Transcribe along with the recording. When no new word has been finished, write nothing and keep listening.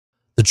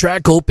The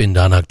track opened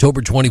on October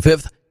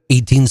 25th,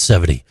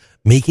 1870,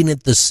 making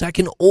it the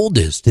second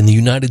oldest in the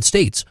United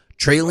States,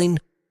 trailing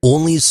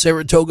only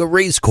Saratoga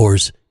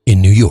Racecourse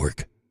in New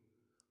York.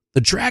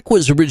 The track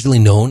was originally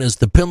known as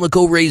the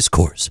Pimlico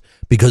Racecourse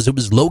because it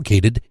was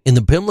located in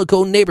the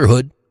Pimlico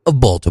neighborhood of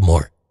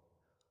Baltimore.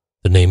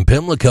 The name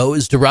Pimlico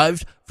is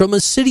derived from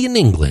a city in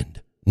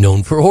England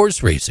known for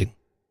horse racing.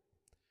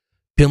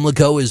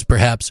 Pimlico is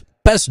perhaps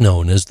best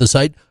known as the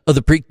site of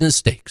the Preakness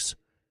Stakes,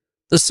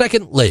 the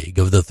second leg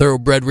of the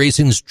thoroughbred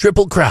racing's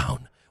Triple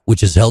Crown,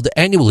 which is held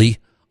annually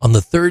on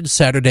the third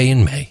Saturday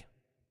in May.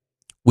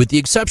 With the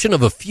exception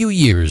of a few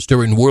years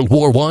during World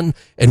War I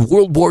and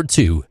World War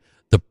II,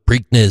 the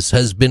Preakness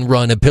has been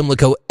run at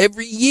Pimlico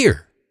every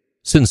year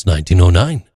since 1909.